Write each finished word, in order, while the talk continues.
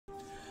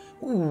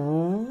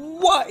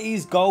What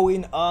is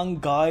going on,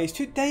 guys?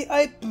 Today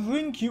I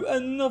bring you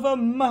another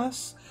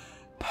mass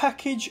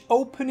package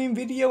opening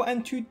video,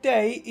 and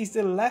today is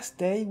the last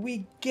day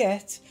we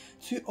get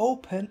to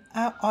open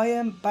our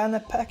Iron Banner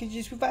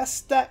packages with our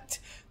stacked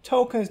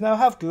tokens. Now I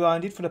have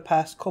grinded for the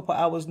past couple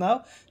hours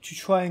now to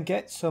try and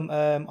get some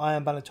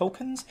Iron Banner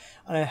tokens,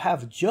 and I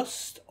have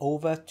just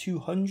over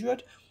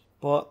 200,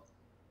 but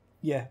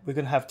yeah, we're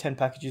going to have 10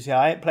 packages here.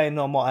 I ain't playing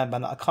no more Iron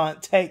Banner. I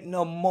can't take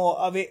no more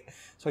of it.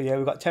 So yeah,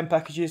 we've got 10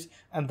 packages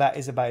and that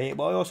is about it.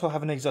 But I also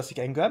have an exotic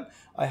engram.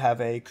 I have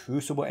a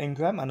crucible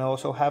engram and I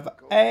also have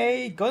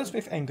a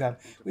gunsmith engram,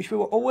 which we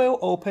will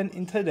open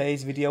in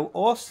today's video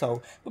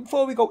also. But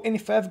before we go any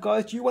further,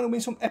 guys, do you want to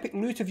win some epic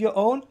loot of your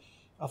own?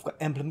 I've got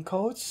emblem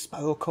codes,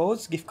 sparrow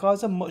codes, gift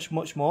cards and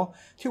much more.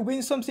 To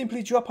win some,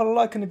 simply drop a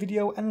like on the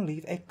video and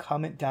leave a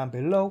comment down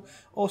below.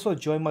 Also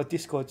join my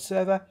Discord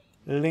server,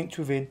 linked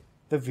within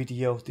the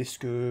video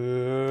description.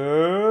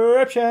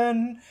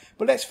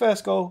 But let's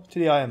first go to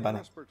the Iron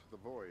Banner.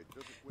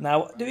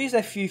 Now there is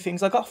a few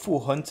things. I got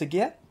full hunter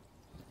gear,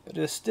 but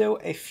there's still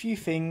a few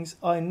things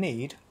I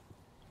need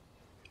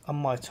on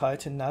my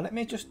Titan. Now let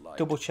me just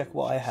double check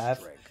what I have.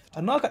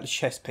 I know I got the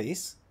chest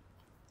piece,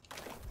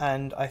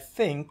 and I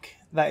think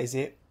that is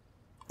it.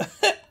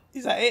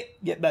 Is that it?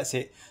 Yep, that's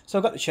it. So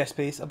I've got the chest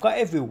piece. I've got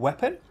every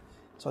weapon,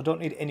 so I don't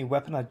need any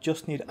weapon. I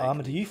just need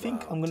armor. Do you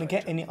think I'm going to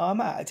get any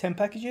armor out of 10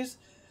 packages?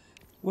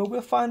 Well,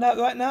 we'll find out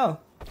right now.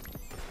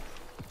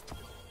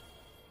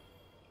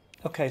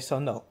 Okay, so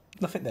no,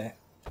 nothing there.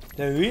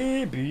 The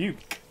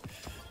rebuke.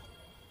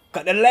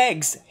 Got the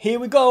legs. Here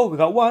we go. We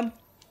got one.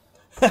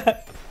 We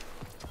got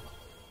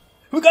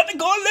the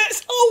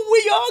gauntlets. Oh,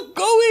 we are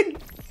going.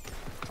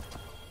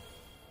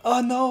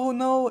 Oh,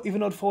 no.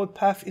 Even though the forward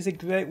path is a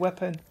great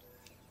weapon.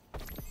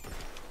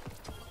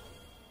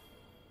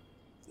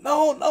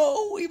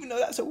 No. Even though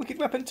that's a wicked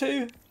weapon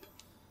too.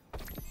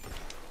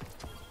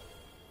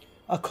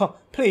 I can't.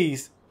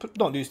 Please,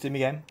 don't do this to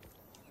me again.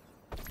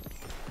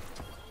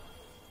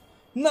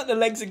 Not the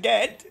legs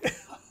again.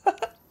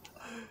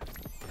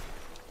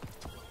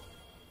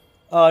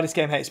 Oh, this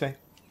game hates me.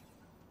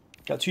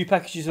 Got 2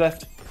 packages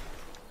left.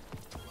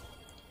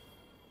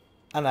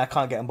 And I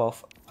can't get them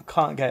both. I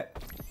can't get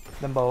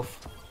them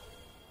both.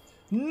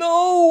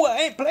 No, I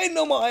ain't playing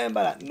no more Iron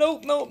Banner.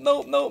 No.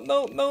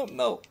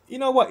 You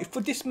know what?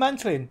 For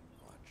dismantling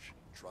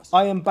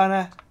Iron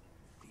Banner,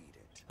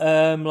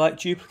 like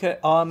duplicate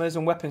armors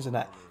and weapons and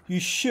that, you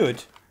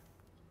should,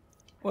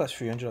 well, that's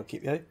 300, I'll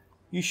keep you.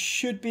 You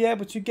should be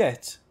able to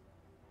get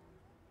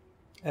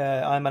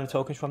Iron Banner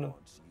tokens from them,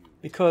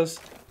 because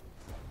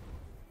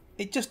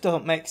it just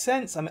doesn't make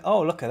sense. I mean,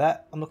 oh, look at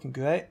that, I'm looking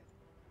great.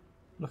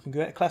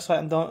 Class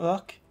item don't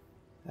rock,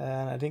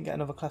 and I didn't get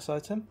another class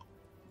item,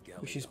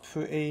 which is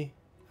pretty,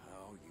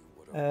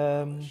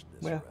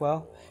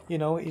 well, you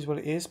know, it is what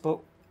it is. But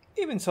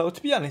even so,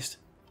 to be honest,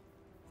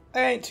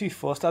 I ain't too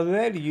fussed. I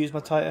rarely use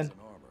my Titan.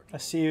 I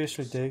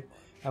seriously do.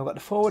 I've got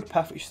the forward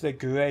path, which is a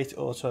great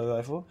auto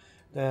rifle.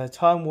 The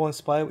time worn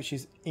spire, which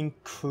is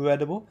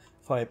incredible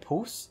for a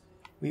pulse.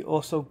 We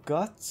also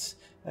got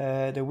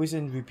the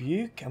wizard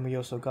rebuke, and we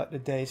also got the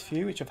day's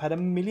fury, which I've had a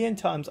million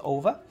times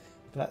over,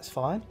 but that's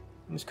fine.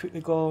 Let's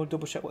quickly go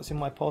double check what's in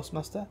my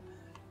postmaster.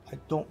 I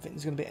don't think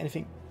there's going to be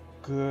anything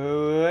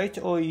great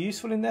or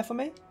useful in there for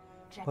me.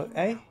 But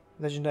hey,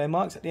 legendary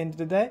marks at the end of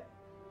the day.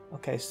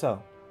 Okay,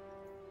 so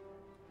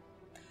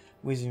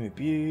Wizard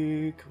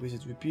rebuke.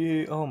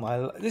 Oh my!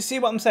 Let's see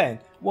what I'm saying.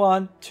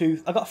 1,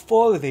 2. I got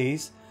 4 of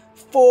these.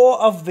 4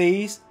 of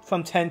these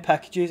from 10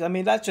 packages. I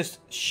mean, that's just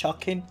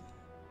shocking.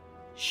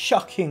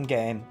 Shocking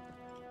game.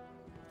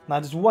 Now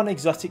there's one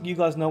exotic. You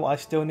guys know what I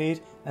still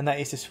need, and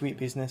that is the sweet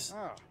business.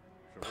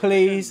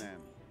 Please,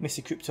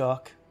 Mr.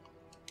 Cryptarch.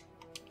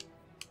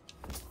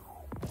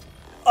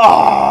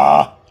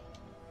 Ah!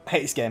 I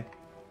hate this game.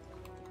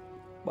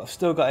 But I've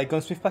still got a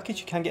gunsmith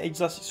package. You can get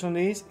exotics from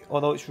these,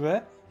 although it's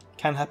rare.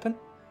 Can happen.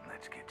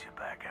 Let's get you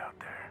back out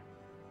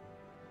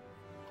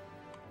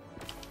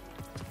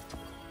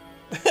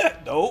there.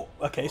 No.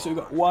 Okay, so we've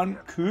got 1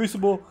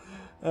 crucible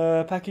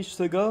package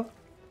to go.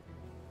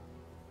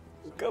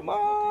 Come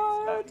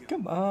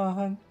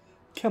on.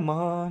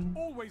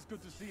 Always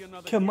good to see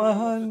another Come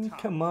on.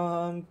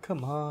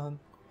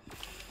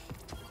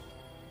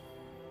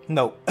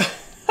 No.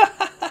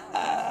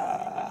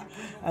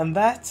 And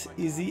that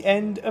is the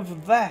end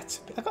of that.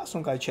 I got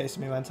some guy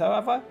chasing me around tower,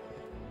 have I?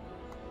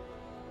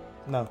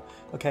 No.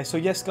 Okay, so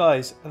yes,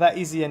 guys, that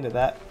is the end of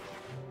that.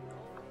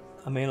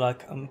 I mean,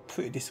 like, I'm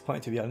pretty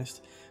disappointed, to be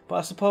honest. But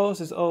I suppose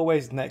there's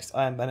always next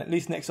Iron Banner. At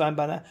least next Iron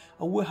Banner,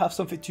 I will have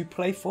something to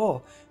play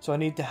for. So I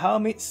need the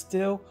helmet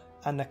still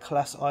and the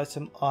class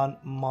item on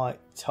my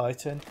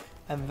Titan.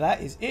 And that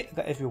is it. I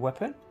got every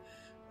weapon.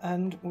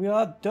 And we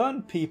are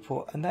done,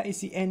 people. And that is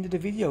the end of the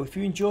video. If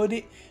you enjoyed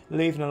it,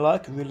 leaving a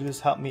like really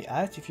does help me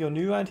out. If you're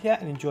new around here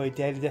and enjoy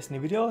daily Destiny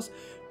videos,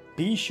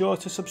 be sure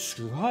to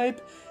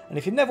subscribe. And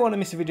if you never want to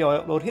miss a video I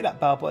upload, hit that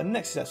bell button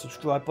next to that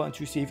subscribe button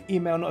to receive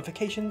email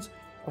notifications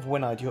of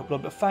when I do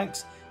upload. But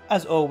thanks,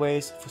 as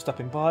always, for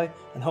stopping by,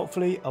 and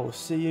hopefully I will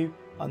see you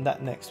on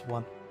that next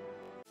one.